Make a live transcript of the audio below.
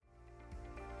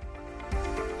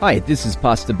Hi, this is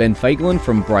Pastor Ben Fagelin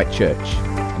from Bright Church.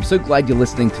 I'm so glad you're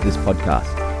listening to this podcast.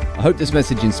 I hope this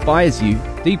message inspires you,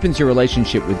 deepens your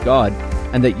relationship with God,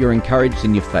 and that you're encouraged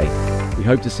in your faith. We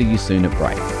hope to see you soon at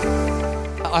Bright.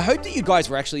 I hope that you guys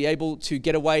were actually able to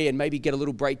get away and maybe get a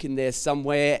little break in there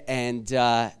somewhere and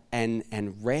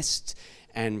rest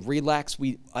and relax.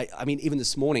 I mean, even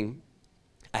this morning,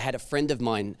 I had a friend of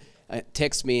mine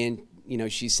text me and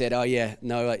she said, "Oh yeah,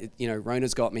 no,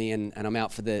 Rona's got me, and I'm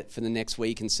out for the next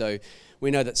week." And so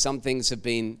we know that some things have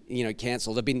been,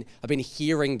 cancelled. I've been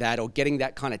hearing that or getting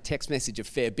that kind of text message a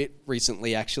fair bit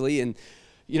recently, actually. And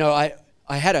I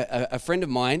had a friend of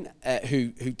mine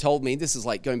who told me, this is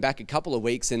like going back a couple of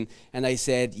weeks, and they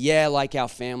said, yeah, like our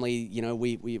family,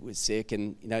 we were sick,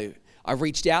 and I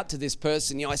reached out to this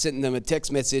person. I sent them a text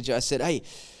message. I said, hey,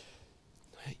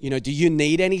 do you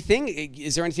need anything?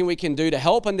 Is there anything we can do to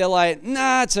help? And they're like,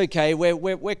 nah, it's okay.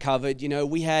 We're covered.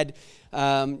 We had,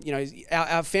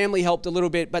 our family helped a little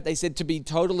bit, but they said, to be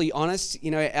totally honest,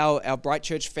 our Bright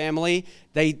Church family,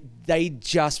 we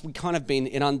kind of been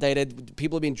inundated.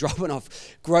 People have been dropping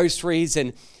off groceries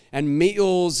and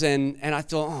meals, and I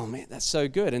thought, oh man, that's so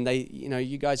good. And they,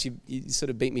 you guys, you sort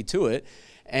of beat me to it.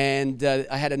 And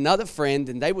I had another friend,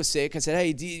 and they were sick. I said,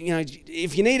 hey,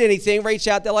 if you need anything, reach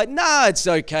out. They're like, nah, it's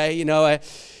okay.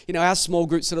 Our small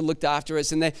group sort of looked after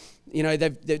us, and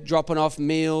they're dropping off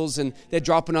meals and they're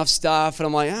dropping off stuff. And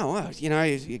I'm like, oh, well,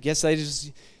 I guess they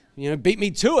just, beat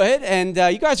me to it. And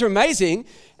you guys are amazing.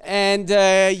 And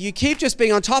you keep just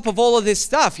being on top of all of this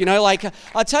stuff, like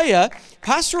I'll tell you,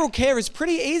 pastoral care is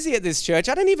pretty easy at this church.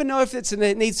 I don't even know if it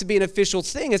needs to be an official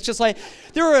thing. It's just like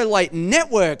there are like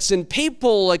networks and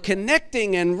people are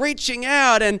connecting and reaching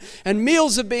out, and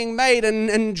meals are being made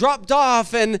and dropped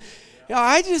off. And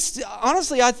I just,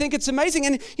 honestly, I think it's amazing.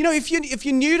 And, if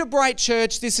you're new to Bright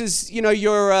Church, this is,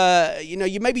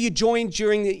 maybe you joined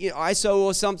during the ISO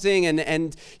or something,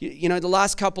 and the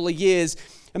last couple of years,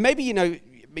 and maybe,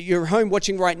 you're home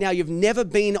watching right now, you've never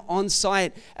been on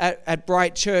site at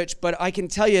Bright Church, but I can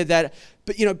tell you that,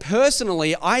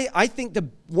 personally, I think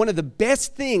one of the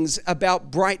best things about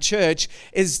Bright Church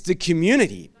is the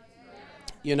community.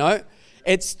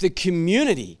 It's the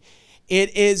community.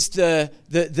 It is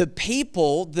the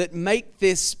people that make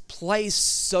this place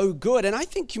so good. And I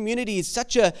think community is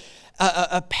such a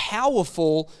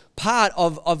powerful part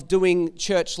of doing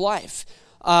church life.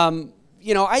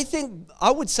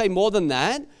 I would say more than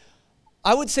that.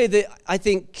 I would say that I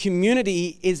think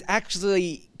community is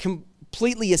actually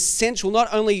completely essential, not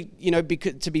only,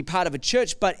 to be part of a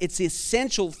church, but it's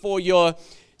essential for your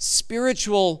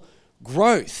spiritual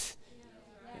growth.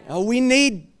 We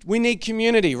need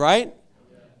community, right?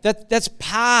 That's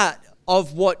part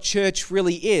of what church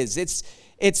really is.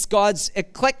 It's God's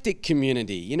eclectic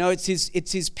community.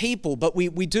 It's his people, but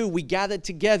we gather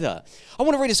together. I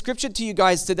want to read a scripture to you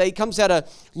guys today. It comes out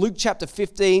of Luke chapter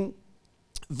 15,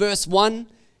 verse 1.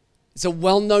 It's a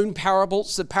well-known parable.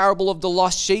 It's the parable of the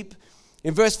lost sheep.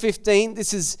 In verse 15,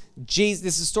 this is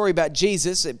a story about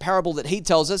Jesus, a parable that he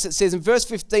tells us. It says in verse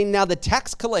 15, now the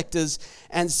tax collectors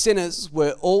and sinners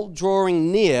were all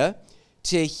drawing near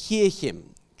to hear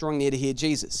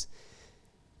Jesus.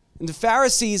 And the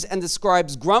Pharisees and the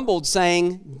scribes grumbled,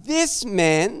 saying, this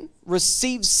man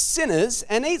receives sinners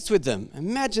and eats with them.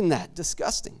 Imagine that,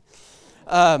 disgusting.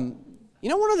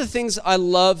 One of the things I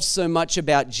love so much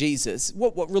about Jesus,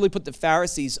 what really put the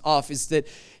Pharisees off, is that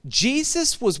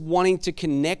Jesus was wanting to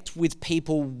connect with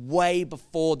people way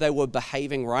before they were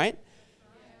behaving right.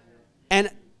 And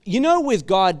with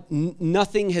God,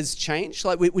 nothing has changed.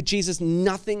 Like with Jesus,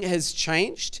 nothing has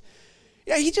changed.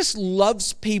 He just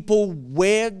loves people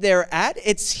where they're at.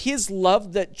 It's his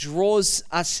love that draws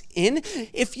us in.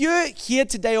 If you're here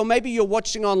today, or maybe you're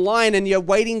watching online and you're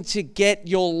waiting to get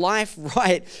your life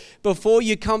right before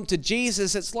you come to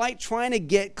Jesus, it's like trying to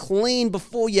get clean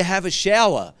before you have a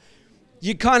shower.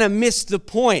 You kind of miss the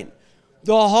point.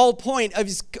 The whole point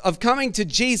of coming to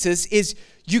Jesus is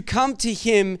you come to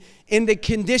him in the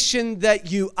condition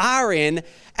that you are in,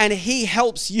 and he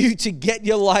helps you to get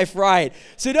your life right.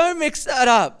 So don't mix that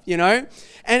up,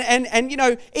 And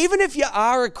even if you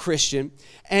are a Christian,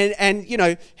 and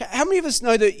how many of us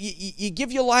know that you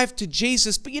give your life to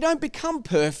Jesus, but you don't become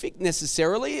perfect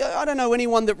necessarily? I don't know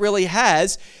anyone that really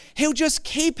has. He'll just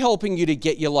keep helping you to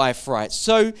get your life right.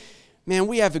 So, man,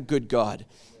 we have a good God.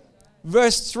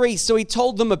 Verse 3, so he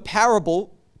told them a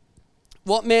parable.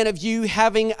 What man of you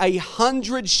having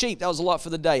 100 sheep, that was a lot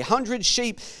for the day, 100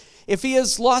 sheep, if he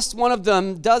has lost one of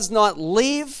them, does not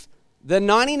leave the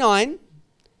 99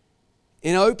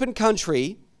 in open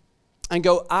country and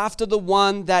go after the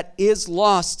one that is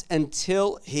lost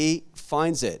until he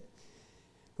finds it.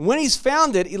 And when he's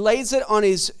found it, he lays it on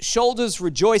his shoulders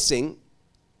rejoicing.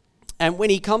 And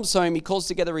when he comes home, he calls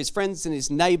together his friends and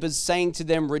his neighbors, saying to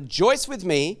them, "Rejoice with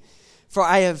me, for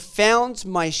I have found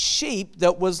my sheep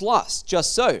that was lost."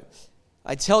 Just so,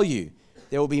 I tell you,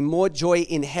 there will be more joy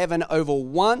in heaven over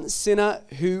one sinner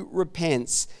who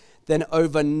repents than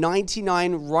over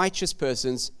 99 righteous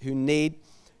persons who need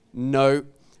no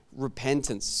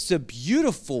repentance. It's a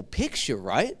beautiful picture,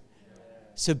 right?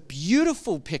 It's a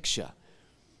beautiful picture.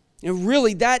 And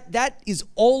really, that is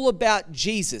all about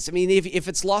Jesus. I mean, if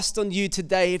it's lost on you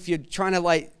today, if you're trying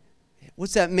to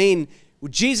what's that mean?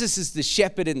 Well, Jesus is the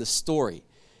shepherd in the story.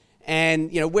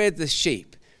 And, we're the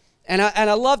sheep. And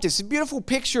I love this. It's a beautiful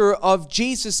picture of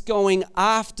Jesus going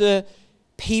after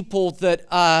people that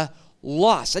are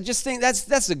lost. I just think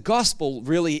that's the gospel,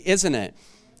 really, isn't it?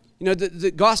 The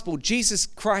gospel, Jesus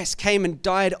Christ came and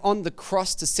died on the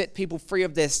cross to set people free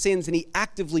of their sins, and he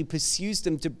actively pursues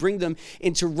them to bring them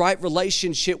into right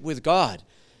relationship with God.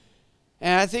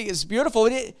 And I think it's beautiful.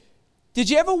 Did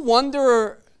you ever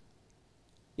wonder,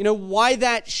 why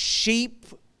that sheep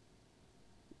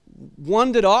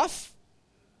wandered off?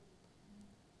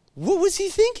 What was he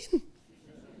thinking?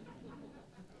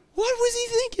 What was he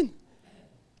thinking?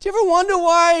 Do you ever wonder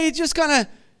why he just kind of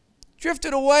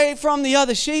drifted away from the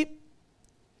other sheep?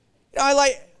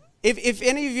 If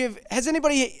any of you, has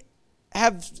anybody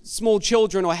have small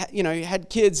children or, had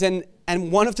kids and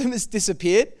one of them has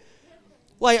disappeared?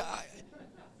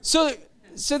 So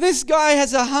this guy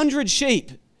has 100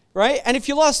 sheep, right? And if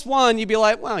you lost one, you'd be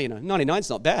like, well, 99's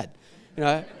not bad.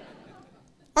 I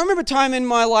remember a time in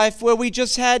my life where we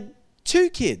just had 2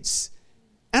 kids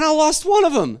and I lost one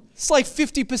of them. It's like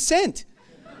 50%.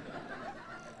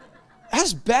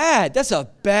 That's bad. That's a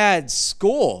bad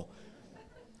score.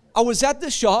 I was at the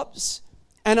shops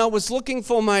and I was looking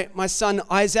for my son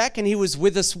Isaac, and he was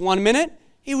with us 1 minute.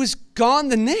 He was gone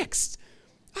the next.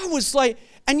 I was like,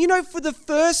 and for the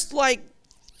first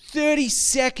 30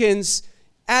 seconds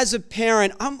as a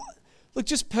parent,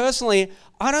 just personally,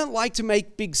 I don't like to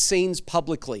make big scenes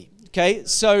publicly. Okay,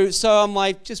 so I'm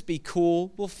like, just be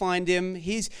cool. We'll find him.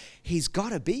 He's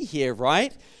got to be here,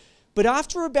 right? But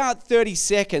after about 30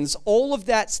 seconds, all of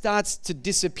that starts to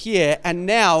disappear. And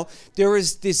now there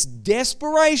is this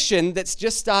desperation that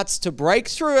just starts to break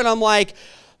through. And I'm like,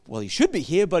 well, he should be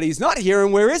here, but he's not here.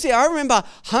 And where is he? I remember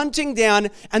hunting down.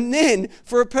 And then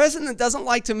for a person that doesn't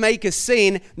like to make a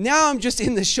scene, now I'm just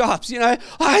in the shops,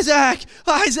 Isaac,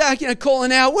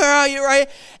 calling out, where are you, right?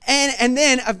 And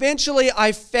then eventually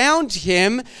I found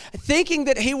him thinking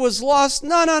that he was lost.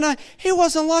 No, he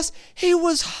wasn't lost. He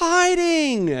was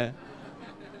hiding.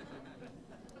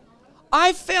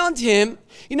 I found him.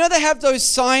 They have those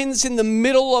signs in the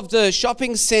middle of the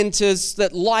shopping centers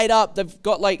that light up. They've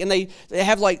got and they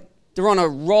have they're on a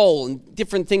roll and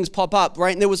different things pop up,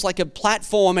 right? And there was a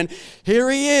platform, and here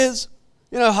he is,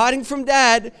 hiding from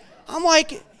Dad. I'm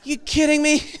like, you kidding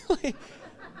me?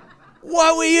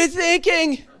 What were you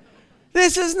thinking?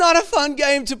 This is not a fun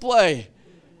game to play.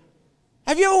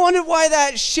 Have you ever wondered why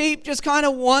that sheep just kind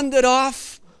of wandered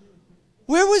off?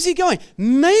 Where was he going?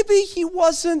 Maybe he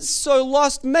wasn't so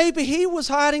lost. Maybe he was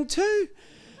hiding too.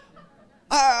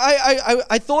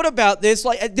 I thought about this.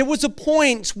 There was a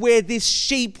point where this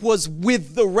sheep was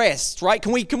with the rest, right?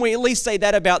 Can we at least say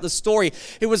that about the story?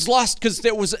 It was lost because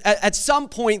there was at some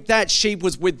point that sheep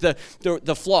was with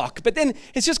the flock, but then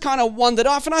it's just kind of wandered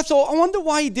off. And I thought, I wonder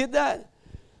why he did that.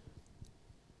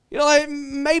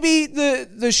 Maybe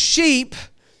the sheep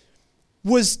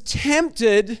was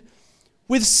tempted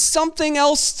with something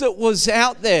else that was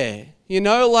out there.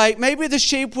 Maybe the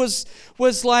sheep was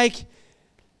like,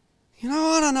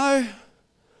 I don't know.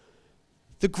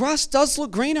 The grass does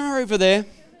look greener over there.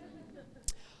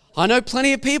 I know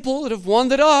plenty of people that have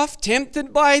wandered off,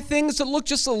 tempted by things that look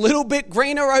just a little bit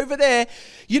greener over there.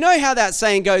 You know how that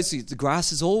saying goes, the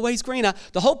grass is always greener.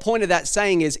 The whole point of that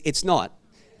saying is it's not,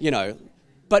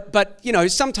 But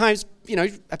sometimes,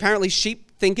 apparently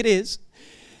sheep think it is.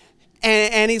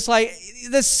 And he's like,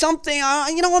 there's something,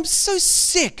 I'm so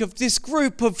sick of this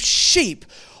group of sheep.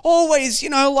 Always,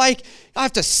 I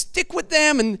have to stick with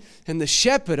them. And the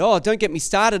shepherd, don't get me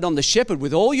started on the shepherd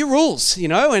with all your rules,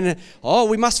 and,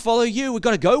 we must follow you. We've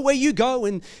got to go where you go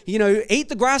and, eat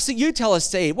the grass that you tell us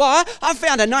to eat. Well, I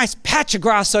found a nice patch of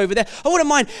grass over there. I wouldn't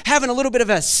mind having a little bit of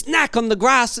a snack on the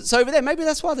grass that's over there. Maybe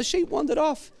that's why the sheep wandered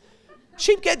off.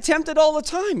 Sheep get tempted all the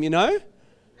time,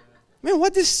 Man,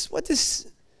 what this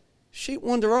sheep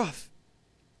wander off?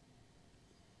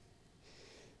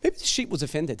 Maybe the sheep was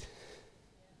offended.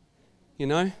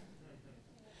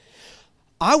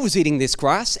 I was eating this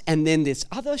grass and then this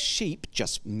other sheep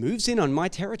just moves in on my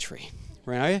territory.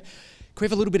 Right? we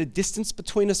have a little bit of distance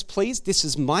between us, please? This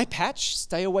is my patch.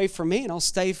 Stay away from me and I'll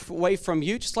stay away from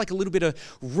you. Just like a little bit of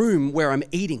room where I'm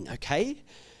eating, okay?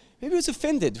 Maybe he was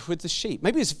offended with the sheep.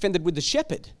 Maybe he was offended with the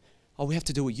shepherd. Oh, we have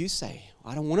to do what you say.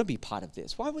 I don't want to be part of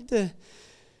this. Why would the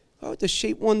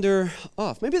sheep wander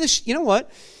off? Maybe you know what?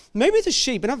 Maybe the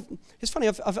sheep, and it's funny,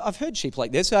 I've heard sheep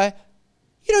like this. You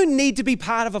don't need to be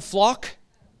part of a flock.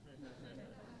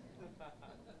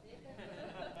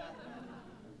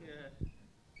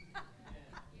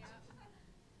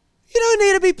 You don't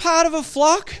need to be part of a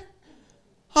flock.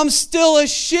 I'm still a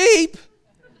sheep.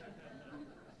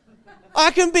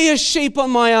 I can be a sheep on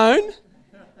my own.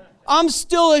 I'm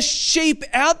still a sheep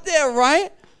out there, right?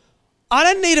 I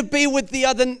don't need to be with the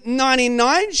other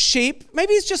 99 sheep.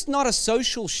 Maybe it's just not a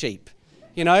social sheep,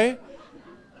 you know?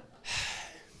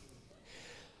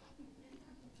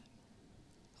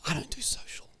 I don't do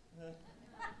social.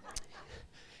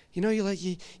 You know,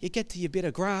 you get to your bit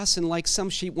of grass and like some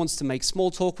sheep wants to make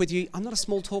small talk with you. I'm not a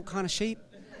small talk kind of sheep.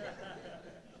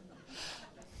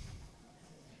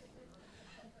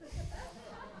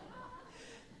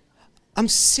 I'm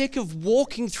sick of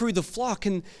walking through the flock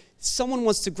and someone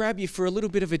wants to grab you for a little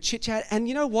bit of a chit chat. And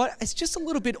you know what? It's just a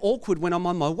little bit awkward when I'm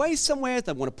on my way somewhere.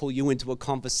 They want to pull you into a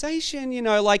conversation, you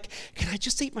know, like, can I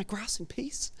just eat my grass in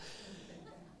peace?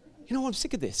 You know what? I'm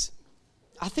sick of this.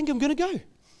 I think I'm going to go.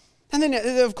 And then,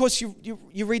 of course, you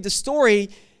read the story,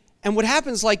 and what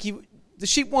happens, like, the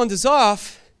sheep wanders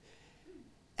off,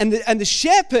 and the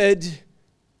shepherd,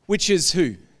 which is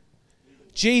who?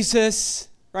 Jesus,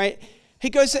 right? He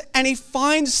goes and he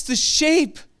finds the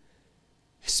sheep.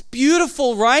 It's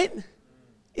beautiful, right?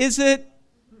 Is it?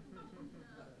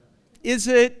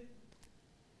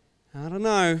 I don't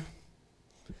know.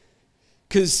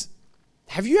 Because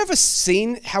have you ever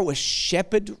seen how a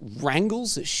shepherd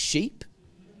wrangles a sheep?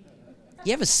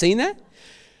 You ever seen that?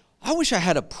 I wish I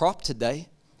had a prop today.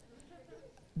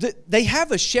 They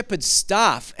have a shepherd's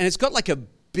staff, and it's got like a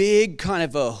big kind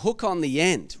of a hook on the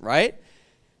end, right?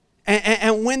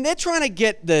 And when they're trying to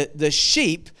get the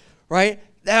sheep, right,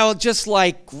 they'll just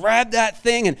like grab that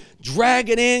thing and drag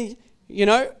it in, you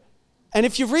know? And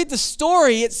if you read the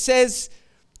story, it says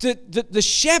that the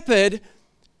shepherd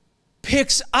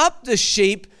picks up the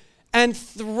sheep and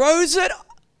throws it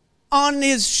on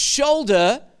his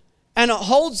shoulder and it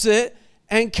holds it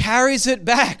and carries it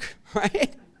back,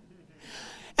 right?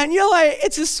 And you're like,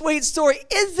 it's a sweet story.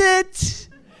 Is it?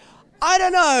 I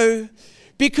don't know.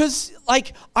 Because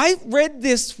like I read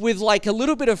this with like a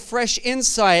little bit of fresh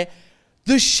insight.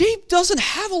 The sheep doesn't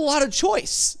have a lot of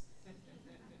choice,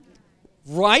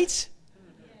 right?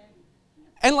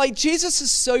 And like Jesus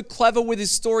is so clever with his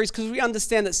stories because we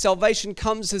understand that salvation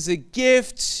comes as a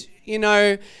gift, you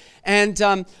know. And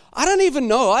I don't even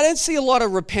know. I don't see a lot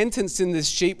of repentance in this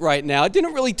sheep right now. It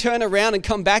didn't really turn around and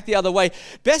come back the other way.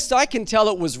 Best I can tell,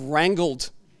 it was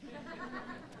wrangled,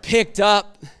 picked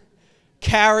up,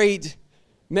 carried,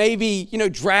 maybe, you know,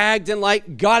 dragged and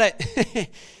like got it.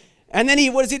 And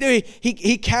then what does he do?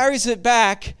 He carries it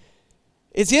back.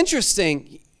 It's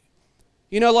interesting.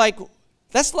 You know, like,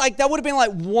 that would have been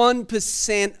like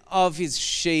 1% of his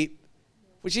sheep,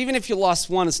 which even if you lost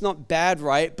one, it's not bad,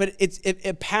 right? But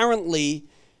apparently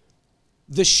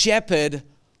the shepherd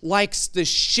likes the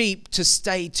sheep to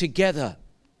stay together.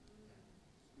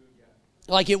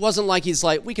 Like, it wasn't like he's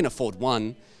like, we can afford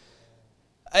one.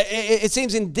 It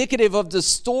seems indicative of the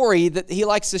story that he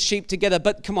likes the sheep together.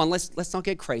 But come on, let's not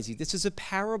get crazy. This is a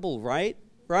parable, right?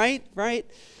 Right?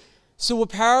 So a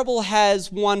parable has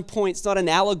one point. It's not an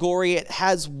allegory. It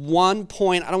has one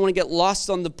point. I don't want to get lost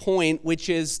on the point, which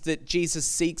is that Jesus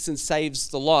seeks and saves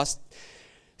the lost.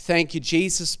 Thank you,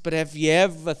 Jesus. But have you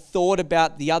ever thought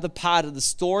about the other part of the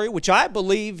story, which I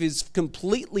believe is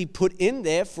completely put in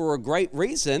there for a great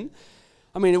reason?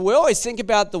 I mean, we always think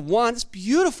about the one. It's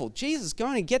beautiful. Jesus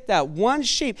going to get that one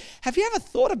sheep. Have you ever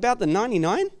thought about the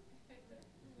 99?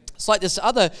 It's like this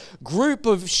other group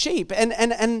of sheep.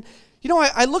 And you know,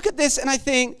 I look at this and I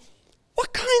think,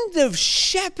 what kind of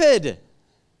shepherd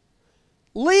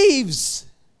leaves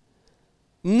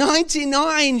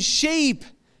 99 sheep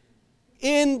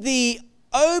in the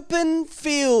open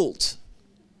field?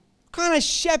 What kind of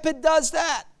shepherd does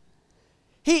that?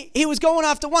 He was going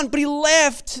after one, but he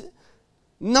left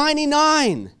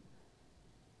 99.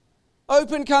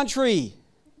 Open country.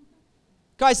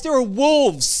 Guys, there are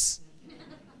wolves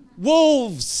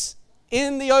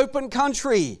in the open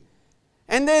country.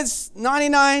 And there's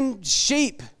 99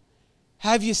 sheep.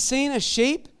 Have you seen a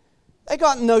sheep? They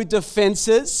got no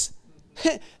defenses.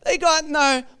 They got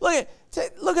no,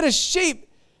 look at a sheep.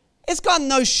 It's got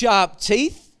no sharp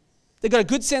teeth. They've got a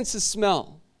good sense of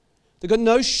smell. They've got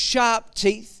no sharp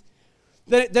teeth.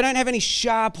 They don't have any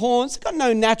sharp horns. They've got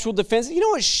no natural defense. You know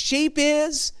what sheep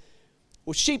is?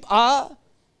 Or sheep are?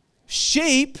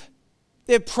 Sheep,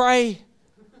 they're prey.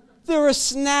 They're a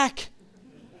snack.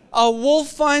 A wolf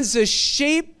finds a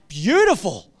sheep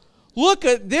beautiful. Look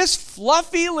at this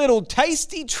fluffy little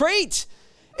tasty treat.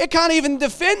 It can't even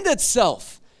defend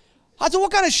itself. I thought,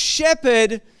 what kind of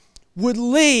shepherd would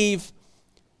leave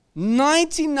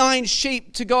 99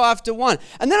 sheep to go after one?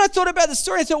 And then I thought about the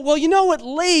story. I thought, well, you know, at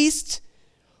least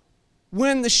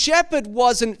when the shepherd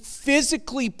wasn't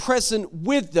physically present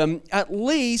with them, at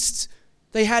least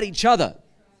they had each other.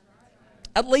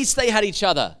 At least they had each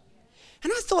other.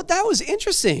 And I thought that was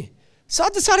interesting. So I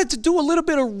decided to do a little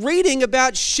bit of reading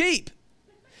about sheep.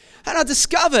 And I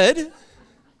discovered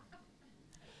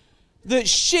that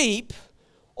sheep,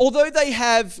 although they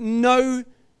have no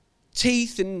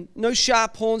teeth and no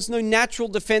sharp horns, no natural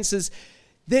defenses,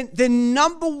 their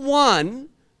number one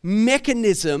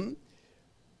mechanism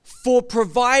for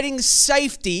providing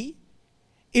safety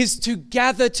is to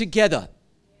gather together.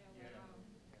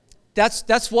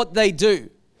 That's what they do.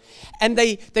 And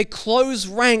they close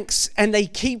ranks and they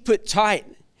keep it tight.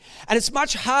 And it's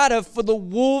much harder for the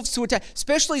wolves to attack,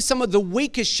 especially some of the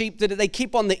weaker sheep that they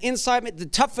keep on the inside, the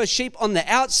tougher sheep on the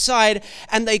outside,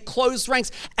 and they close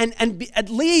ranks. And at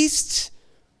least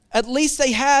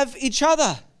they have each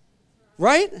other,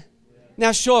 right?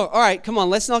 Now, sure, all right, come on,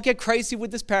 let's not get crazy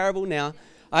with this parable now.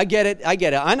 I get it,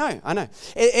 I know.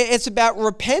 It's about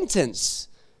repentance.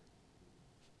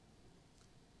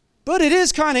 But it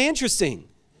is kind of interesting,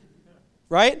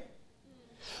 right?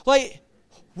 Like,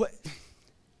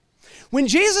 when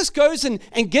Jesus goes and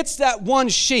gets that one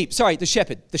sheep, sorry, the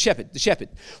shepherd.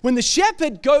 When the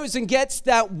shepherd goes and gets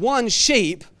that one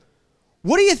sheep,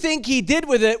 what do you think he did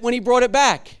with it when he brought it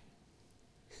back?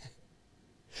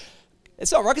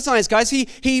 It's not rocket science, guys.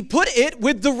 He put it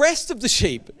with the rest of the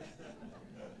sheep.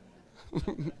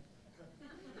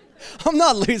 I'm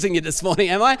not losing you this morning,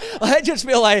 am I? I just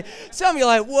feel like, some of you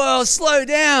are like, whoa, slow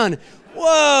down.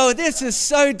 Whoa, this is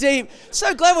so deep.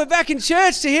 So glad we're back in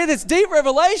church to hear this deep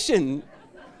revelation.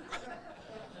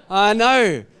 I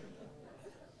know.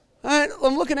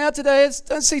 I'm looking out today. I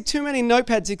don't see too many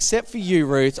notepads except for you,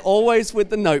 Ruth. Always with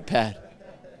the notepad.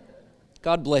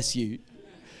 God bless you.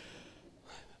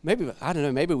 Maybe, I don't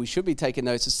know, maybe we should be taking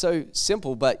notes. It's so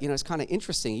simple, but, it's kind of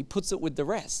interesting. He puts it with the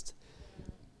rest.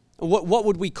 What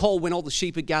would we call when all the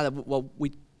sheep are gathered? Well,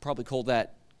 we'd probably call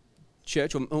that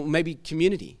church or maybe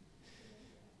community.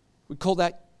 We'd call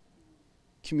that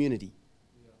community.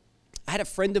 I had a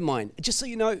friend of mine, just so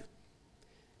you know,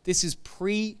 this is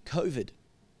pre-COVID,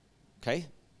 okay?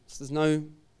 So there's no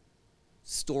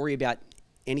story about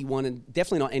anyone, and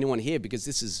definitely not anyone here, because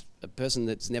this is a person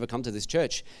that's never come to this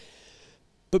church.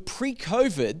 But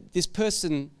pre-COVID, this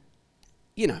person,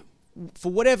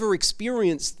 for whatever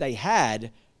experience they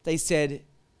had, they said,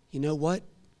 you know what?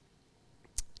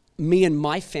 Me and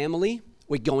my family,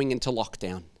 we're going into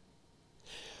lockdown.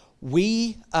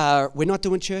 We're not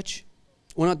doing church.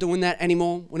 We're not doing that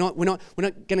anymore. We're not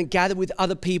going to gather with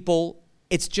other people.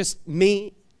 It's just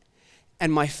me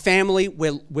and my family.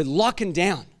 We're locking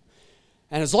down.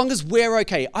 And as long as we're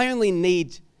okay, I don't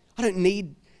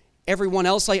need everyone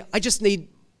else. I just need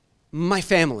my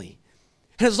family.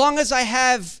 And as long as I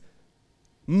have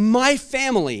my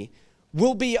family,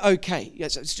 we'll be okay.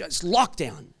 Yes, it's just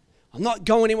lockdown. I'm not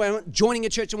going anywhere. I'm not joining a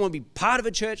church. I want to be part of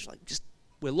a church.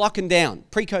 We're locking down,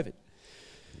 pre-COVID.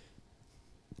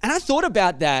 And I thought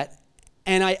about that,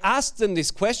 and I asked them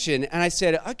this question, and I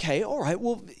said, okay, all right,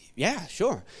 well, yeah,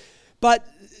 sure. But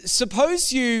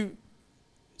suppose you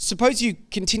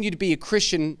continue to be a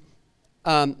Christian,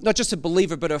 not just a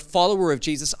believer, but a follower of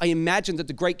Jesus. I imagine that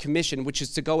the Great Commission, which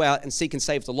is to go out and seek and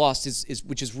save the lost,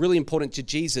 which is really important to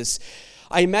Jesus.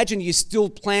 I imagine you still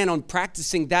plan on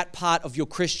practicing that part of your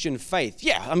Christian faith.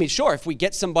 Yeah, I mean, sure, if we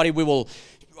get somebody,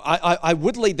 I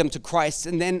would lead them to Christ.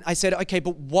 And then I said, okay,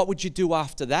 but what would you do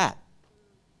after that?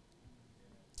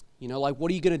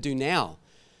 What are you going to do now?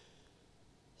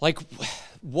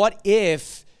 What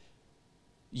if,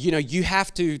 you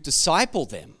have to disciple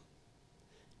them?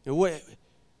 You'll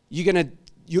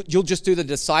just do the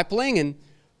discipling, and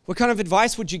what kind of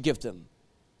advice would you give them?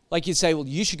 You'd say, well,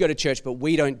 you should go to church, but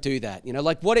we don't do that.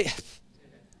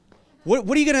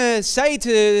 What are you going to say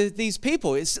to these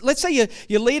people? Let's say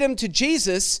you lead them to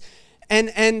Jesus, and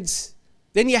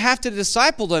then you have to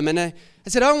disciple them. And I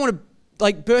said, I don't want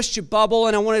to burst your bubble,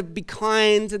 and I want to be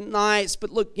kind and nice,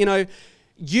 but look,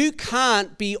 you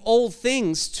can't be all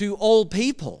things to all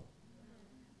people.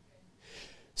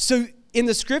 So in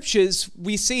the scriptures,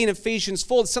 we see in Ephesians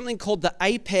 4, something called the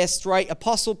APEST, right?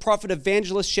 Apostle, prophet,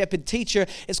 evangelist, shepherd, teacher.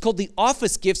 It's called the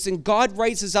office gifts, and God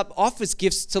raises up office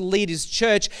gifts to lead his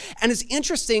church. And it's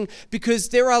interesting because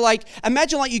there are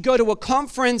imagine you go to a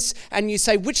conference and you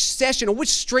say, which session or which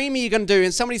stream are you going to do?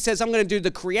 And somebody says, I'm going to do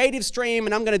the creative stream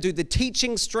and I'm going to do the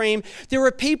teaching stream. There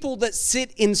are people that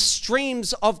sit in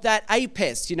streams of that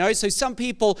APEST, So some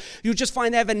people, you'll just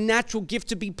find they have a natural gift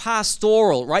to be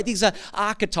pastoral, right? These are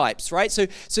archetypes, right? So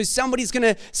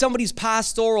somebody's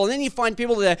pastoral, and then you find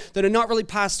people that are not really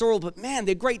pastoral, but man,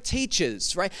 they're great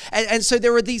teachers, right? And so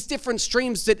there are these different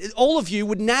streams that all of you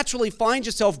would naturally find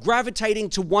yourself gravitating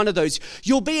to one of those.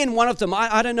 You'll be in one of them.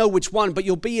 I don't know which one, but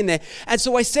you'll be in there. And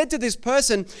so I said to this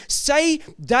person, say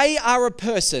they are a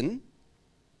person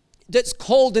that's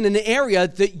called in an area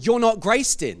that you're not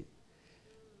graced in.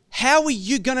 How are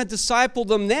you going to disciple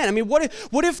them then? I mean, what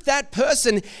if that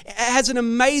person has an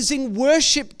amazing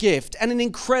worship gift and an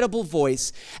incredible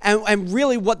voice, and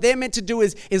really what they're meant to do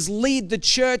is lead the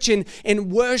church in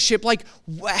worship?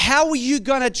 How are you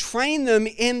going to train them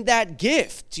in that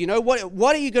gift?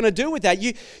 What are you going to do with that?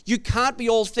 You can't be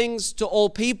all things to all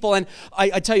people. And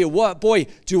I tell you what, boy,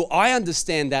 do I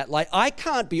understand that. I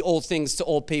can't be all things to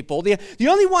all people. The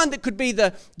only one that could be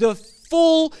the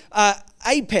full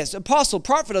APEST, apostle,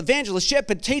 prophet, evangelist,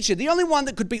 shepherd, teacher. The only one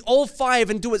that could be all five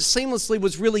and do it seamlessly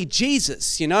was really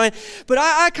Jesus, But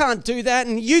I can't do that,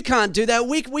 and you can't do that.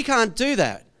 We can't do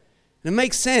that. And it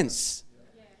makes sense.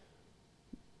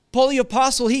 Paul the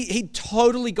apostle, he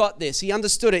totally got this. He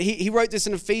understood it. He wrote this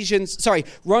in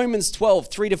Romans 12,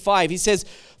 3-5. He says,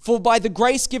 for by the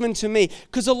grace given to me,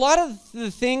 because a lot of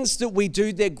the things that we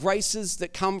do, they're graces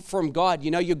that come from God.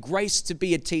 You're graced to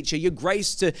be a teacher. You're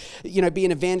graced to, be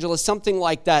an evangelist, something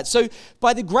like that. So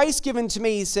by the grace given to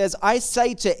me, he says, I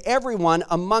say to everyone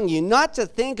among you not to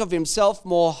think of himself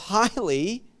more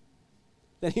highly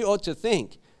than he ought to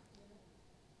think.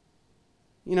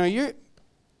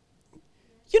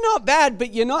 You're not bad,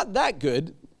 but you're not that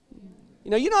good.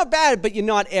 You're not bad, but you're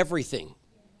not everything.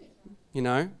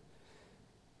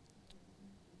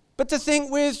 But to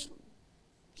think with,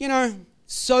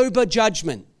 sober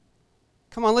judgment.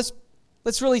 Come on,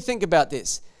 let's really think about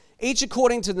this. Each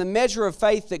according to the measure of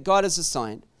faith that God has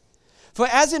assigned. For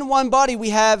as in one body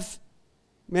we have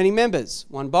many members.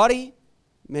 One body,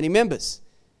 many members.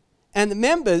 And the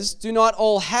members do not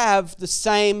all have the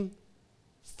same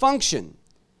function.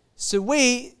 So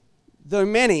we, though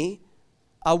many,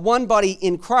 are one body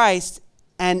in Christ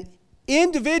and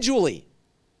individually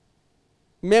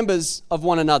members of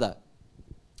one another.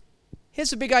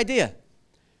 Here's a big idea.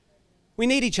 We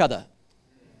need each other.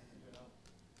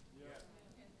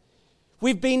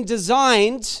 We've been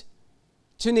designed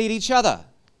to need each other.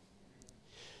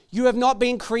 You have not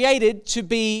been created to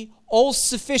be all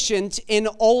sufficient in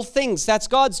all things. That's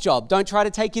God's job. Don't try to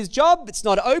take his job. It's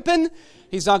not open.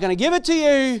 He's not going to give it to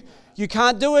you. You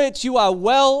can't do it. You are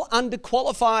well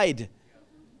underqualified.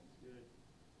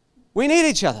 We need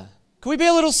each other. Can we be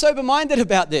a little sober-minded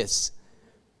about this?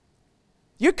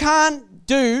 You can't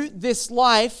do this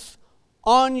life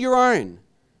on your own.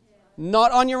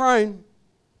 Not on your own.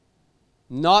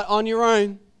 Not on your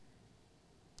own.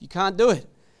 You can't do it.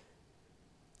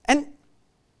 And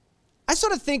I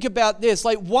sort of think about this,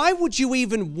 why would you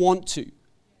even want to?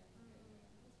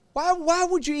 Why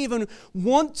would you even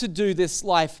want to do this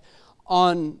life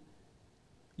on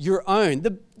your own?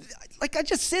 Like I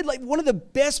just said, one of the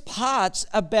best parts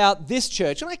about this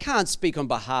church, and I can't speak on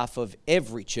behalf of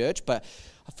every church, but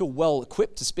I feel well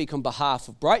equipped to speak on behalf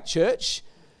of Bright Church.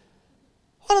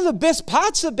 One of the best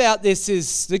parts about this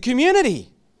is the community.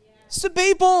 It's the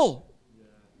people,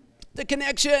 the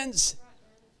connections,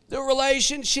 the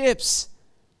relationships.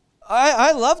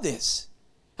 I love this.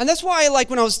 And that's why,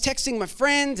 when I was texting my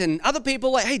friend and other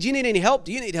people, hey, do you need any help?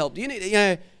 Do you need help? Do you need,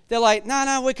 they're like,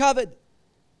 no, we're covered.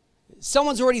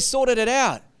 Someone's already sorted it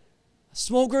out. A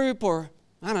small group or,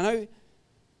 I don't know,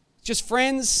 just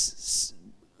friends,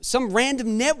 some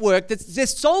random network they're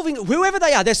solving, whoever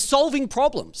they are, they're solving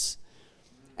problems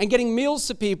and getting meals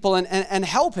to people and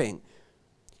helping.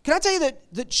 Can I tell you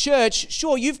that church,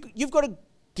 sure, you've got a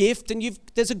gift and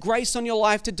there's a grace on your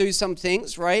life to do some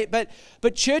things, right?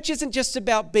 But church isn't just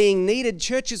about being needed.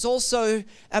 Church is also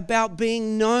about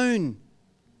being known.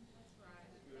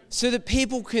 So that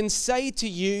people can say to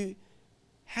you,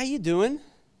 how you doing?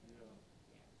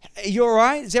 You all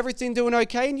right? Is everything doing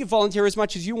okay? And you volunteer as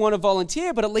much as you want to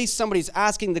volunteer, but at least somebody's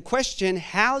asking the question,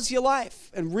 how's your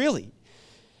life? And really,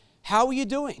 how are you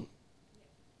doing?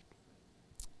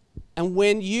 And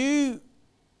when you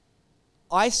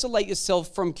isolate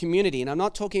yourself from community, and I'm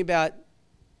not talking about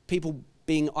people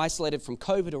being isolated from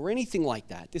COVID or anything like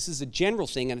that. This is a general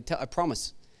thing, and I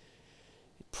promise,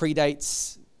 it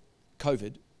predates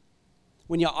COVID.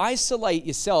 When you isolate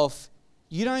yourself,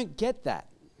 you don't get that.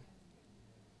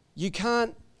 You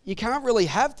can't really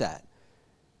have that.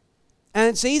 And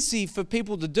it's easy for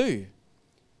people to do.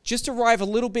 Just arrive a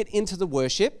little bit into the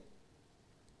worship.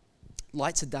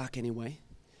 Lights are dark anyway.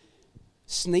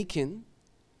 Sneak in.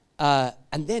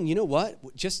 And then, you know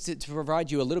what? Just to provide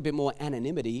you a little bit more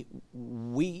anonymity,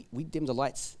 we dimmed the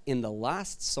lights in the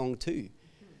last song too.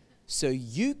 So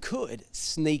you could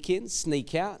sneak in,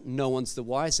 sneak out. No one's the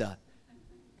wiser.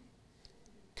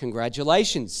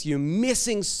 Congratulations. You're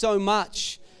missing so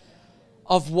much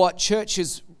of what church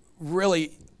is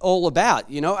really all about.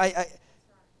 You know,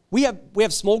 we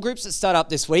have small groups that start up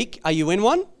this week. Are you in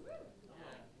one?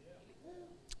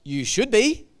 You should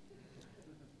be.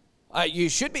 You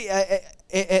should be.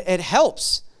 It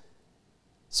helps.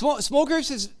 Small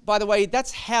groups is, by the way,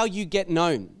 that's how you get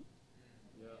known.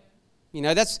 You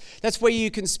know, that's where you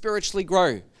can spiritually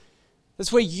grow.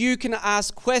 That's where you can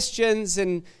ask questions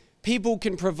and people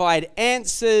can provide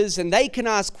answers, and they can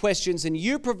ask questions and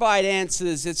you provide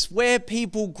answers. It's where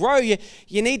people grow.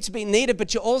 You need to be needed,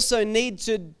 but you also need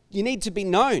to be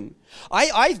known.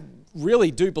 I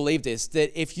really do believe this,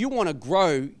 that if you want to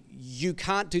grow, you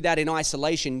can't do that in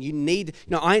isolation. You need,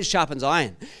 iron sharpens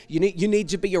iron. You need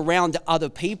to be around other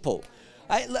people.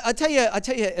 I tell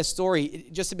you a story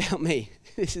just about me.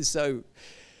 This is so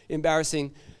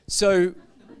embarrassing. So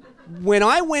when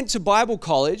I went to Bible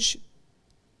college,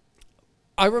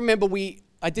 I remember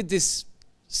I did this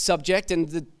subject, and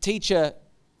the teacher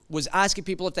was asking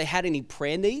people if they had any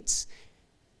prayer needs.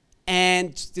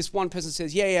 And this one person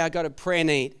says, yeah, I got a prayer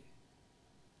need.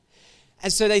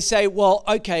 And so they say, well,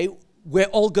 okay, we're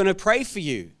all going to pray for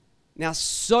you. Now,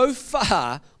 so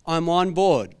far, I'm on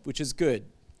board, which is good.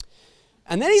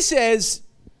 And then he says,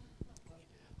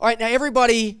 all right, now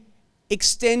everybody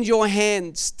extend your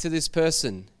hands to this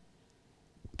person.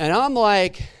 And I'm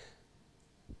like,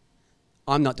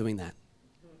 I'm not doing that.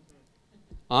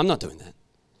 I'm not doing that.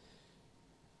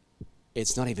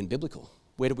 It's not even biblical.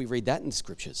 Where do we read that in the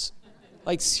scriptures?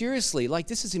 Like, seriously, like,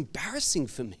 this is embarrassing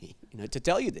for me, to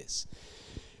tell you this.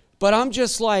 But I'm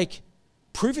just like,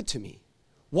 prove it to me.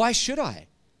 Why should I?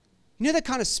 You know that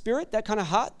kind of spirit, that kind of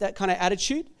heart, that kind of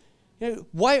attitude?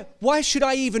 Why should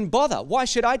I even bother? Why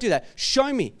should I do that?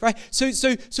 Show me, right? So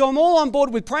I'm all on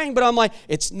board with praying, but I'm like,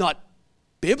 it's not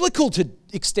biblical to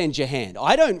extend your hand.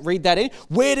 I don't read that in.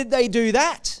 Where did they do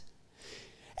that?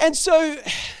 And so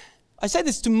I say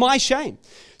this to my shame.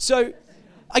 So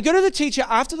I go to the teacher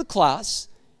after the class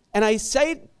and I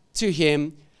say to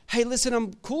him, hey, listen,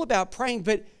 I'm cool about praying,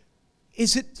 but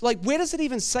is it like, where does it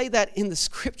even say that in the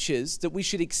scriptures that we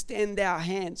should extend our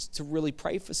hands to really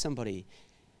pray for somebody?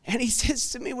 And he says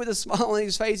to me with a smile on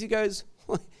his face, he goes,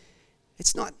 well,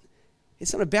 it's not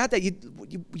about that.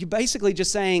 You're basically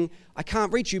just saying, I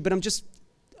can't reach you, but I'm just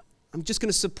going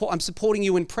to support, I'm supporting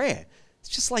you in prayer. It's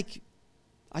just like,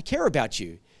 I care about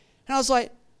you. And I was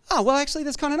like, oh, well, actually,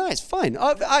 that's kind of nice. Fine.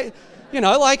 I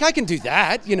can do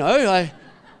that,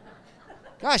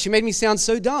 gosh, you made me sound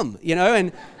so dumb,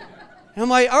 and I'm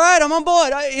like, all right, I'm on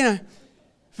board,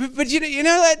 But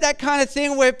that kind of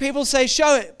thing where people say,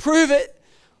 show it, prove it.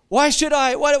 Why should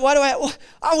I? Why do I?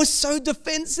 I was so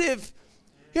defensive.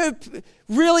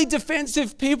 Really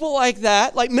defensive people like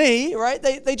that, like me, right?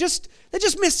 They just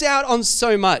miss out on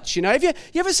so much, Have you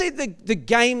ever seen the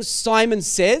game Simon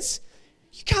Says?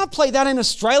 You can't play that in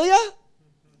Australia.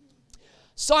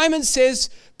 Simon Says,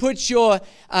 put your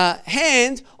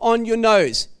hand on your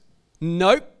nose.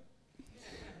 Nope.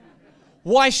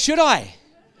 Why should I?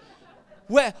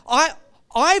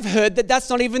 I've heard that that's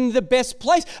not even the best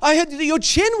place. I heard that your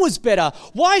chin was better.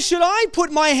 Why should I put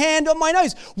my hand on my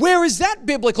nose? Where is that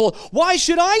biblical? Why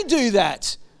should I do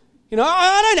that?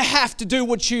 I don't have to do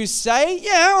what you say.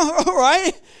 Yeah, all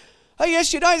right. I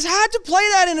guess you don't. It's hard to play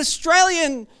that in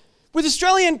with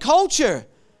Australian culture.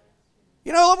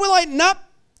 We're like, nope,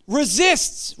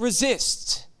 resist.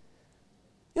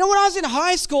 When I was in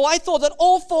high school, I thought that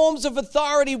all forms of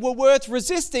authority were worth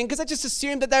resisting because I just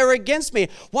assumed that they were against me.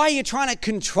 Why are you trying to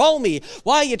control me?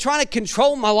 Why are you trying to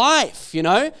control my life, And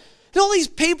all these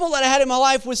people that I had in my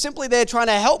life were simply there trying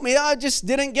to help me. I just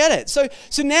didn't get it. So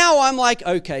now I'm like,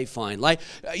 okay, fine. Like,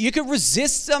 you could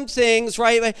resist some things,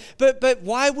 right? But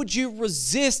why would you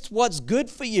resist what's good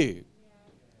for you?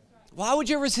 Why would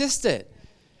you resist it?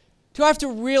 Do I have to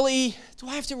really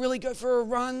go for a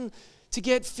run to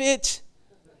get fit?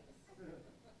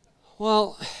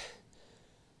 Well,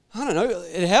 I don't know,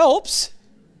 it helps,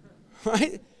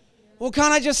 right? Well,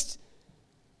 can't I just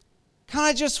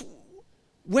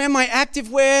wear my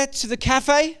activewear to the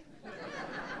cafe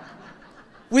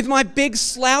with my big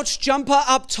slouch jumper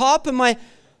up top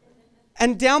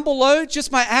and down below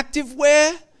just my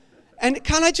activewear? And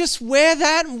can't I just wear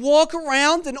that and walk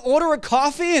around and order a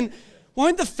coffee and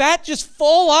won't the fat just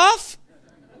fall off?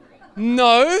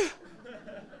 No.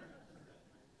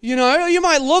 You know, you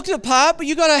might look the part, but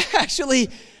you got to actually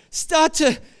start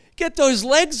to get those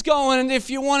legs going. And if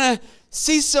you want to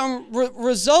see some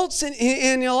results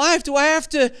in your life, do I have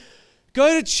to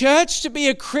go to church to be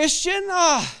a Christian?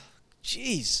 Oh,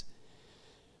 jeez.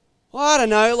 Well, I don't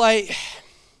know, like,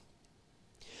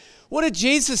 what did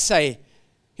Jesus say?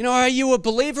 You know, are you a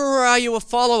believer or are you a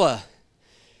follower?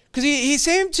 Because he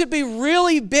seemed to be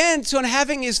really bent on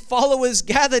having his followers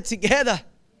gather together.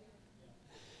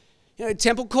 You know,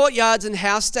 temple courtyards and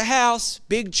house to house,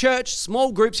 big church,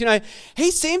 small groups, you know. He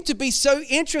seemed to be so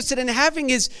interested in having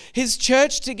his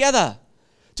church together.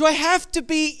 Do I have to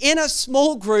be in a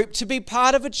small group to be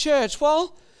part of a church?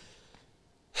 Well,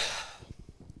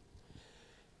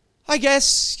 I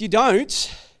guess you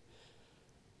don't.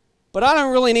 But I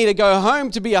don't really need to go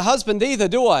home to be a husband either,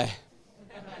 do I?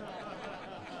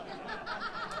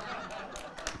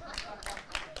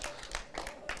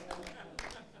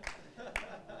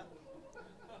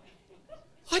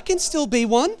 I can still be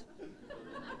one.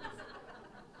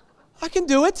 I can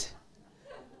do it.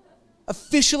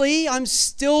 Officially, I'm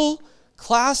still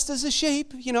classed as a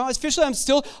sheep. You know, officially, I'm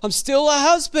still a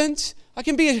husband. I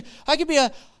can be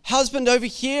a husband over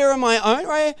here on my own,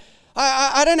 right?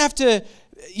 I don't have to,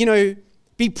 you know,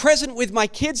 be present with my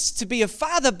kids to be a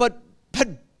father, but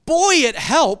boy, it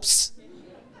helps.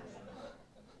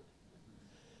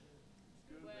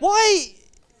 Why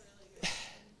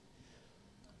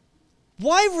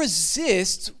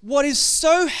resist what is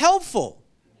so helpful?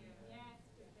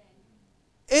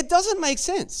 It doesn't make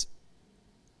sense.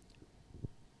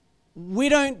 We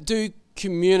don't do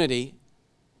community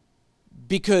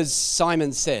because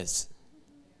Simon says.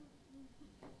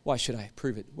 Why should I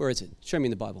prove it? Where is it? Show me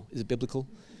in the Bible. Is it biblical?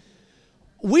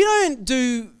 We don't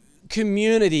do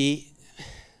community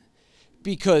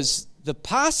because the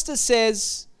pastor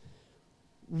says.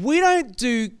 We don't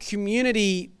do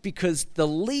community because the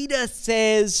leader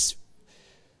says.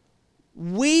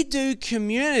 We do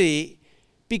community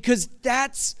because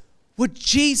that's what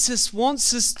Jesus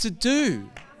wants us to do,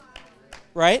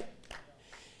 right?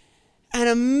 And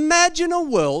imagine a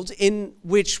world in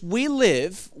which we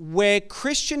live where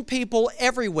Christian people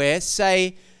everywhere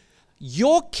say,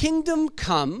 your kingdom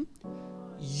come,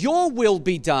 your will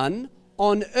be done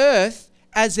on earth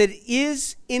as it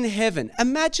is in heaven.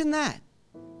 Imagine that.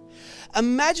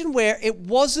 Imagine where it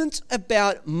wasn't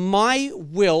about my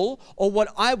will or what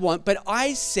I want, but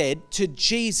I said to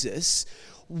Jesus,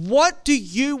 what do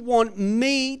you want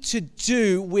me to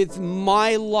do with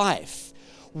my life?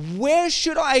 Where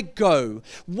should I go?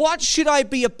 What should I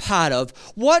be a part of?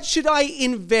 What should I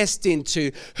invest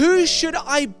into? Who should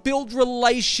I build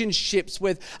relationships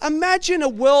with? Imagine a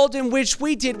world in which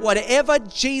we did whatever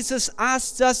Jesus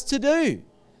asked us to do.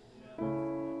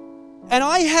 And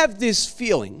I have this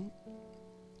feeling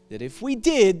that if we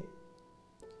did,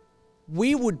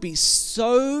 we would be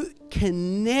so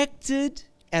connected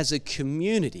as a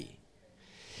community.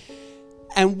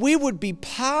 And we would be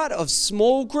part of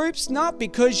small groups, not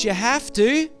because you have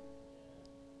to,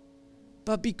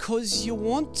 but because you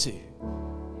want to.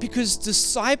 Because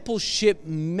discipleship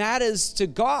matters to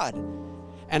God.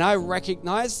 And I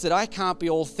recognize that I can't be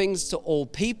all things to all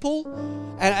people.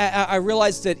 And I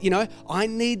realize that, you know, I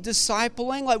need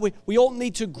discipling. Like we all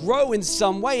need to grow in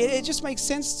some way. It just makes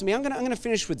sense to me. I'm gonna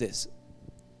finish with this.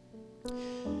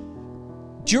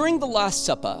 During the Last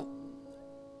Supper,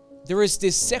 there is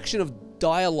this section of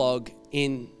dialogue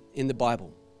in the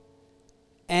Bible.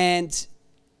 And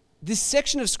this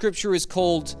section of scripture is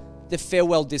called the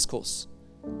farewell discourse.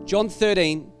 John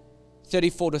 13,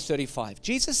 34 to 35.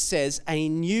 Jesus says a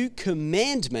new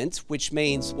commandment, which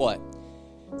means what?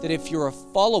 That if you're a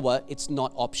follower, it's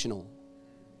not optional.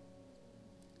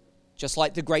 Just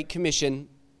like the Great Commission,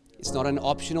 it's not an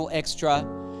optional extra.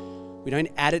 We don't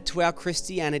add it to our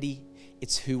Christianity.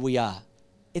 It's who we are.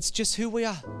 It's just who we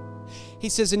are. He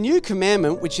says a new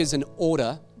commandment, which is an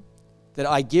order that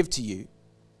I give to you,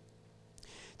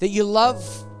 that you love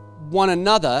one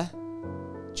another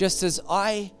just as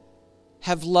I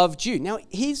have loved you. Now,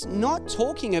 he's not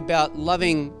talking about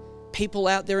loving people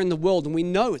out there in the world, and we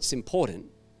know it's important.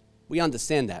 We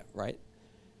understand that, right?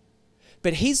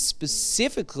 But he's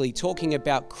specifically talking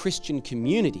about Christian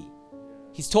community.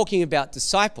 He's talking about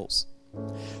disciples.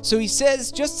 So he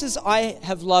says, just as I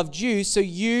have loved you, so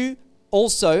you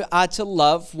also are to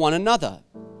love one another.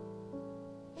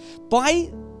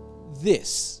 By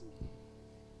this,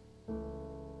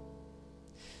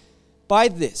 by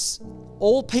this,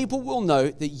 all people will know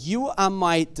that you are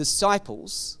my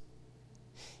disciples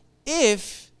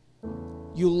if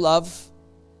you love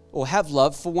or have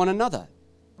love for one another.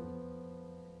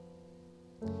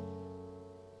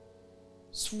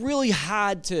 It's really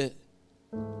hard to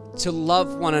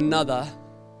love one another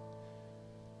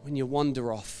when you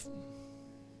wander off.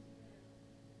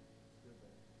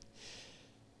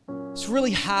 It's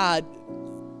really hard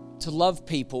to love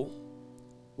people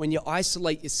when you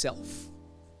isolate yourself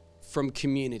from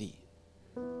community.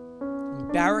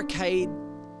 Barricade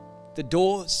the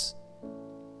doors,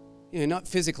 not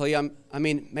physically, I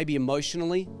mean maybe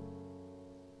emotionally,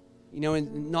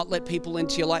 and not let people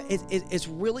into your life. It's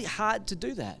really hard to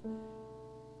do that.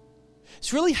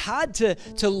 It's really hard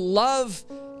to love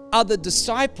other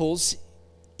disciples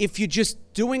if you're just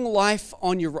doing life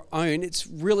on your own. It's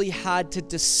really hard to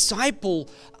disciple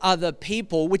other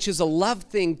people, which is a love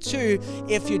thing too,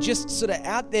 if you're just sort of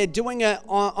out there doing it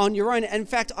on your own. In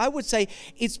fact, I would say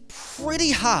it's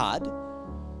pretty hard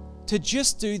to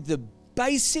just do the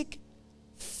basic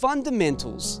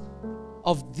fundamentals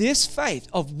of this faith,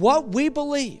 of what we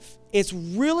believe. It's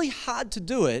really hard to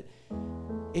do it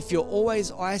if you're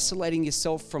always isolating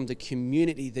yourself from the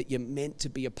community that you're meant to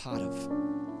be a part of.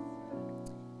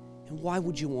 And why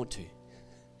would you want to?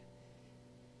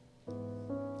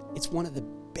 It's one of the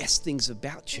best things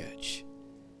about church.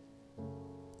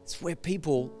 It's where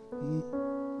people,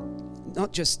 it's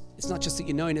not just that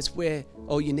you're known, it's where,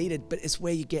 you're needed, but it's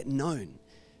where you get known.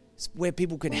 It's where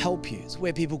people can help you. It's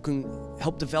where people can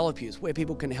help develop you. It's where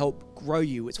people can help grow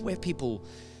you. It's where people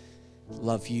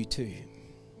love you too.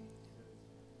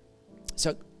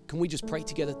 So can we just pray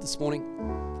together this morning?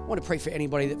 I want to pray for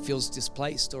anybody that feels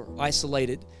displaced or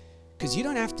isolated, because you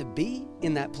don't have to be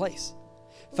in that place.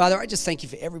 Father, I just thank you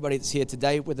for everybody that's here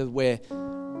today, whether we're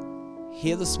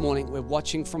here this morning, we're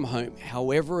watching from home,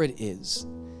 however it is.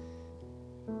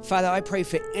 Father, I pray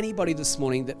for anybody this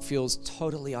morning that feels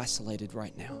totally isolated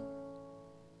right now.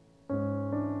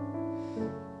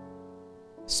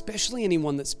 Especially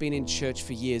anyone that's been in church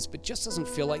for years but just doesn't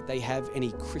feel like they have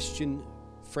any Christian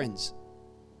friends.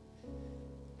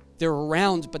 They're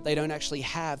around, but they don't actually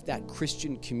have that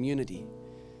Christian community.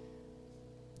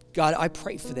 God, I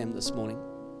pray for them this morning.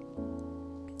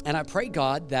 And I pray,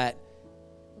 God, that,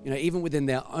 even within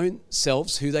their own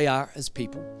selves, who they are as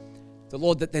people, the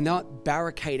Lord, that they're not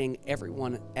barricading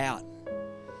everyone out.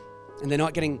 And they're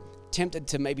not getting tempted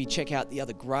to maybe check out the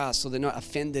other grass, or they're not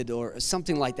offended or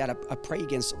something like that. I pray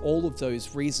against all of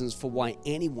those reasons for why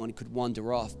anyone could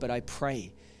wander off. But I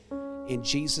pray in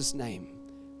Jesus' name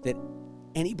that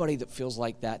anybody that feels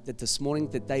like that this morning,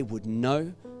 that they would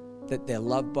know that they're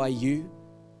loved by you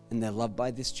and they're loved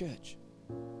by this church.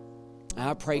 And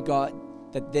I pray, God,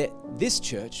 that this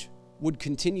church would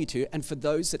continue to, and for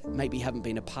those that maybe haven't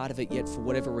been a part of it yet for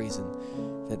whatever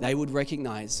reason, that they would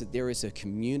recognize that there is a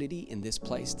community in this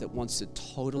place that wants to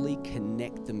totally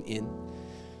connect them in.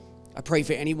 I pray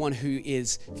for anyone who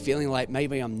is feeling like,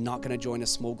 maybe I'm not going to join a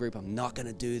small group, I'm not going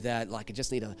to do that, like I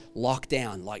just need a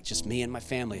lockdown, like just me and my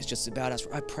family, it's just about us.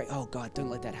 I pray, oh God, don't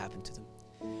let that happen to them.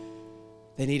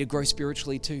 They need to grow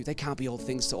spiritually too. They can't be all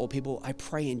things to all people. I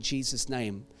pray in Jesus'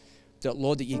 name that,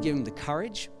 Lord, that you give them the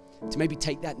courage to maybe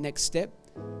take that next step.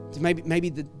 To maybe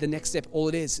the next step, all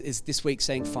it is this week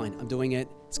saying, fine, I'm doing it.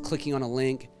 It's clicking on a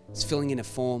link. It's filling in a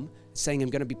form. It's saying I'm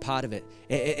going to be part of it.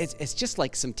 It's just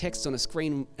like some text on a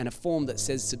screen and a form that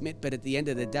says submit, but at the end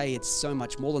of the day, it's so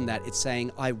much more than that. It's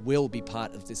saying I will be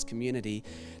part of this community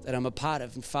that I'm a part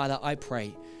of. And Father, I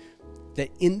pray that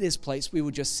in this place, we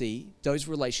will just see those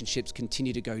relationships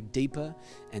continue to go deeper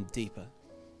and deeper.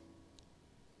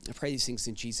 I pray these things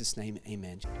in Jesus' name,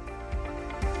 amen.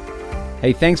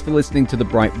 Hey, thanks for listening to the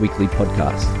Bright Weekly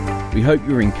podcast. We hope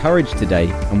you were encouraged today,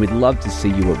 and we'd love to see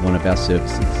you at one of our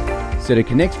services. So to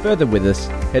connect further with us,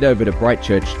 head over to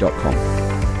brightchurch.com.